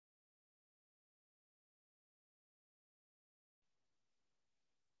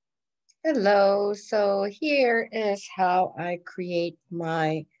Hello, so here is how I create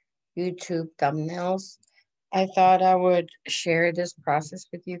my YouTube thumbnails. I thought I would share this process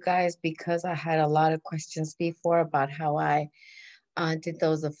with you guys because I had a lot of questions before about how I did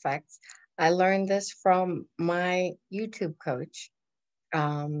those effects. I learned this from my YouTube coach,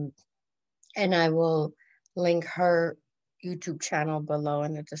 um, and I will link her YouTube channel below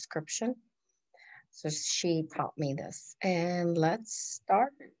in the description. So she taught me this, and let's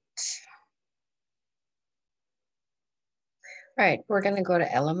start. All right, we're going to go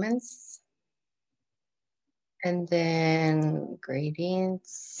to elements and then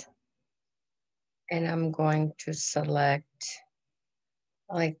gradients. And I'm going to select,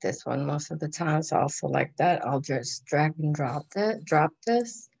 I like this one most of the time, so I'll select that. I'll just drag and drop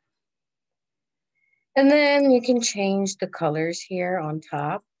this. And then you can change the colors here on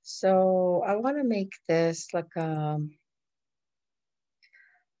top. So I want to make this like a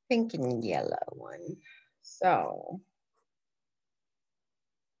pink and yellow one. So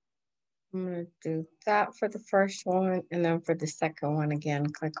I'm going to do that for the first one. And then for the second one, again,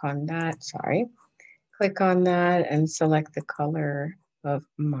 click on that. Sorry. Click on that and select the color of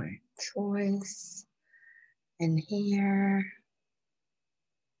my choice. And here,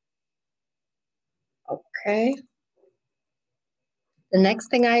 okay. The next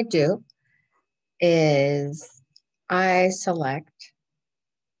thing I do is I select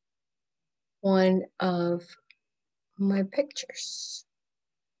one of my pictures.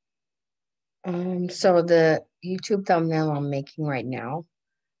 So the YouTube thumbnail I'm making right now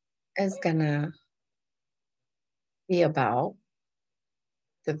is gonna be about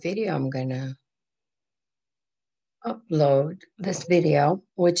the video I'm gonna upload this video,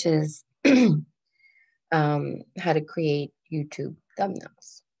 which is how to create YouTube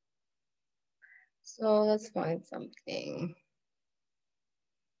thumbnails. So let's find something.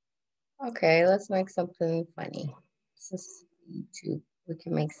 Okay, let's make something funny. This is YouTube. We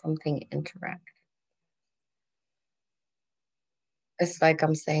can make something interactive. It's like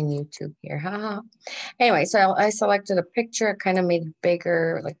I'm saying YouTube here. Haha. Anyway, so I selected a picture, kind of made it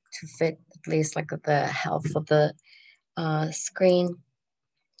bigger, like to fit at least like the health of the screen.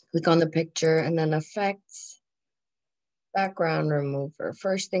 Click on the picture and then effects, background remover.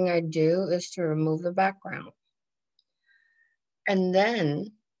 First thing I do is to remove the background. And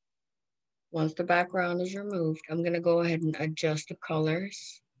then once the background is removed, I'm going to go ahead and adjust the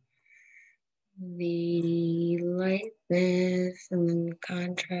colors, the lightness, and then the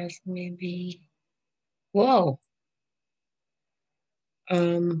contrast maybe. Whoa.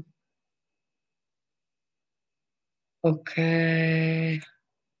 Okay.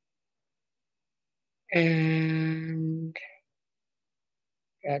 And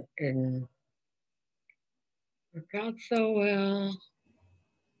that didn't work out so well.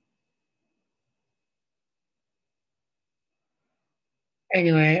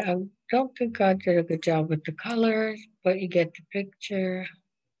 Anyway, I don't think I did a good job with the colors, but you get the picture.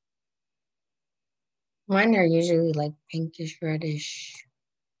 Mine are usually like pinkish reddish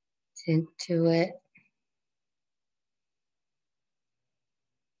tint to it.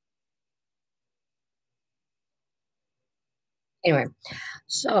 Anyway,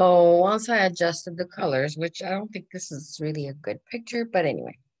 so once I adjusted the colors, which I don't think this is really a good picture, but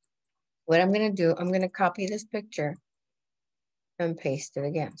anyway, what I'm going to do, I'm going to copy this picture and paste it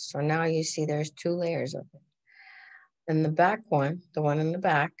again. So now you see there's two layers of it. And the back one, the one in the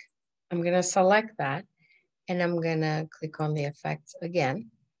back, I'm going to select that and I'm going to click on the effects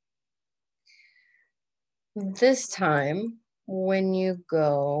again. This time, when you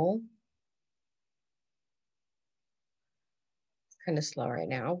go, it's kind of slow right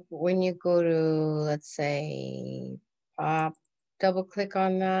now. When you go to, let's say, pop, double click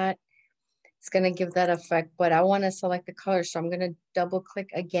on that. It's going to give that effect, but I want to select the color. So I'm going to double click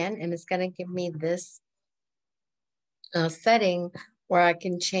again, and it's going to give me this setting where I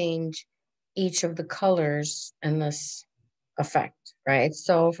can change each of the colors in this effect, right?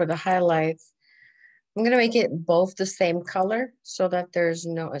 So for the highlights, I'm going to make it both the same color so that there's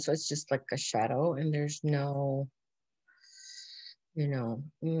no, so it's just like a shadow and there's no,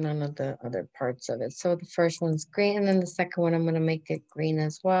 none of the other parts of it. So the first one's green and then the second one, I'm going to make it green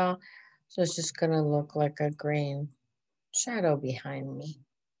as well. So it's just going to look like a green shadow behind me.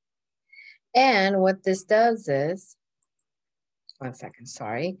 And what this does is, 1 second,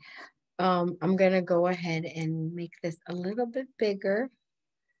 sorry. I'm going to go ahead and make this a little bit bigger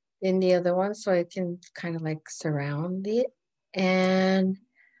than the other one so it can kind of like surround it. And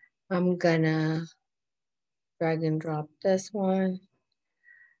I'm going to drag and drop this one.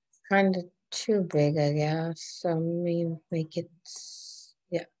 It's kind of too big, I guess. So let me make it,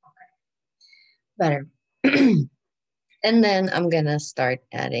 yeah. better. And then I'm gonna start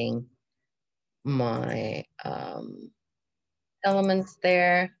adding my elements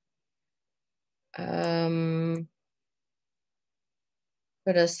there.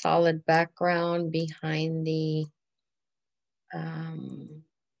 Put a solid background behind the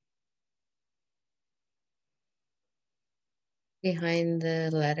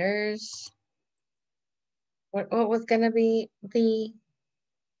letters. What was gonna be the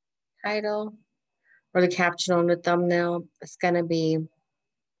title or the caption on the thumbnail? It's gonna be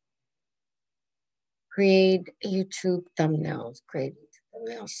create YouTube thumbnails. Create YouTube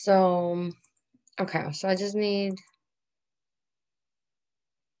thumbnails. So okay, so I just need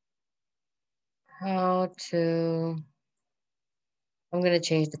how to. I'm gonna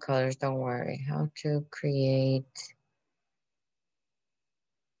change the colors. Don't worry. How to create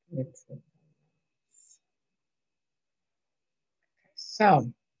YouTube.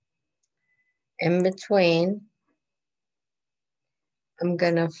 So in between, I'm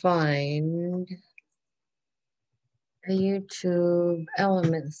gonna find a YouTube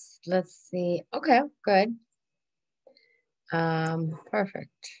elements. Let's see. Okay, good.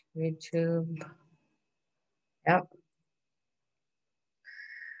 Perfect. YouTube. Yep.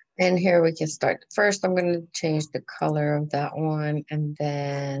 And here we can start. First, I'm going to change the color of that one, and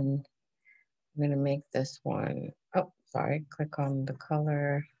then I'm going to make this one. Oh, sorry. Click on the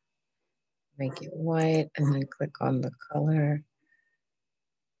color, make it white, and then click on the color.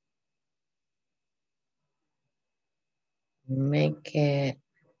 Make it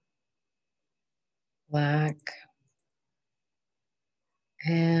black.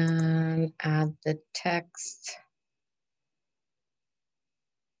 And add the text.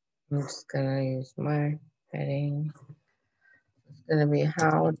 I'm just going to use my heading. It's going to be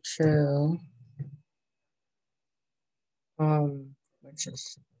how to, which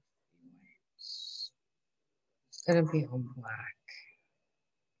is, it's going to be on black.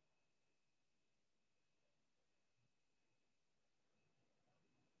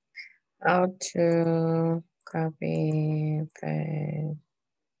 How to copy, paste.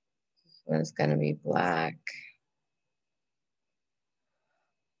 It's going to be black.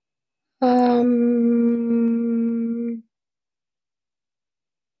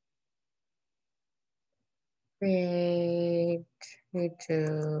 Create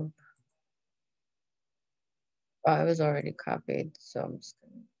YouTube. Oh, it was already copied, so I'm just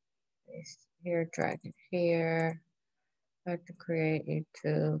going to paste here, drag it here. How to create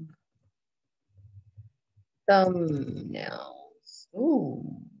YouTube thumbnails. Ooh,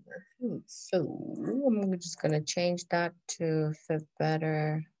 so I'm just going to change that to fit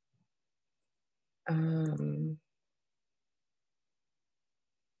better.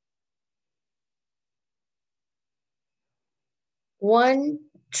 One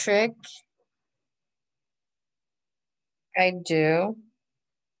trick I do,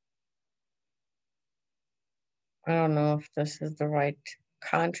 I don't know if this is the right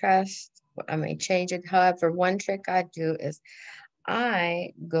contrast. I may change it. However, one trick I do is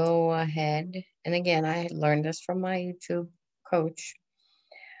I go ahead, and again, I learned this from my YouTube coach.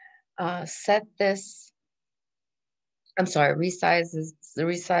 Set this, I'm sorry, resize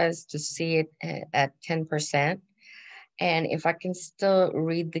to see it at 10%. And if I can still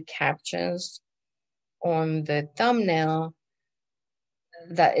read the captions on the thumbnail,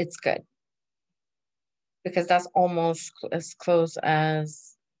 that it's good. Because that's almost as close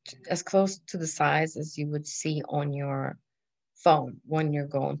to the size as you would see on your phone when you're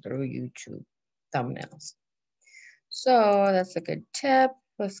going through YouTube thumbnails. So that's a good tip.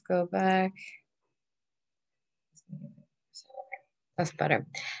 Let's go back. That's better.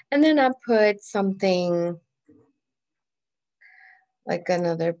 And then I put something like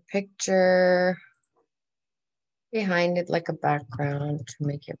another picture behind it, like a background to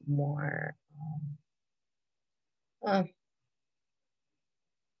make it more. I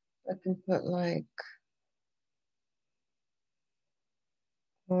can put like,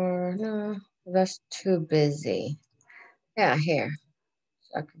 or no, that's too busy. Yeah, here.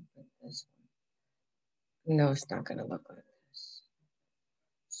 So I can put this one. No, it's not gonna look like this.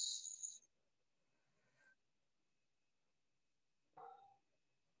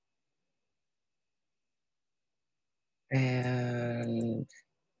 And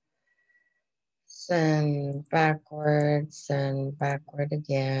send backwards, send backward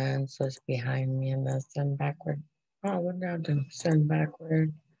again. So it's behind me and then send backward. Oh, what did I do? Send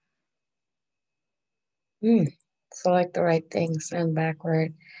backward. Select the right thing, send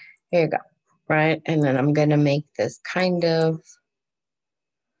backward. Here you go. Right. And then I'm gonna make this kind of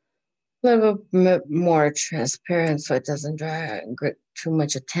a little bit more transparent so it doesn't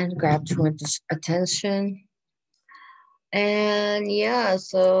grab too much attention. And yeah,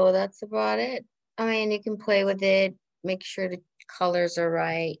 so that's about it. I mean, you can play with it, make sure the colors are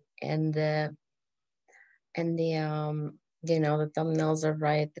right, and the you know, the thumbnails are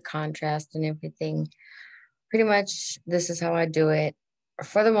right, the contrast and everything. Pretty much this is how I do it.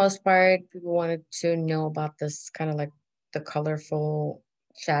 For the most part, people wanted to know about this kind of like the colorful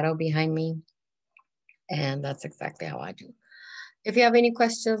shadow behind me. And that's exactly how I do. If you have any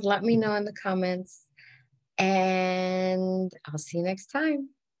questions, let me know in the comments. And I'll see you next time.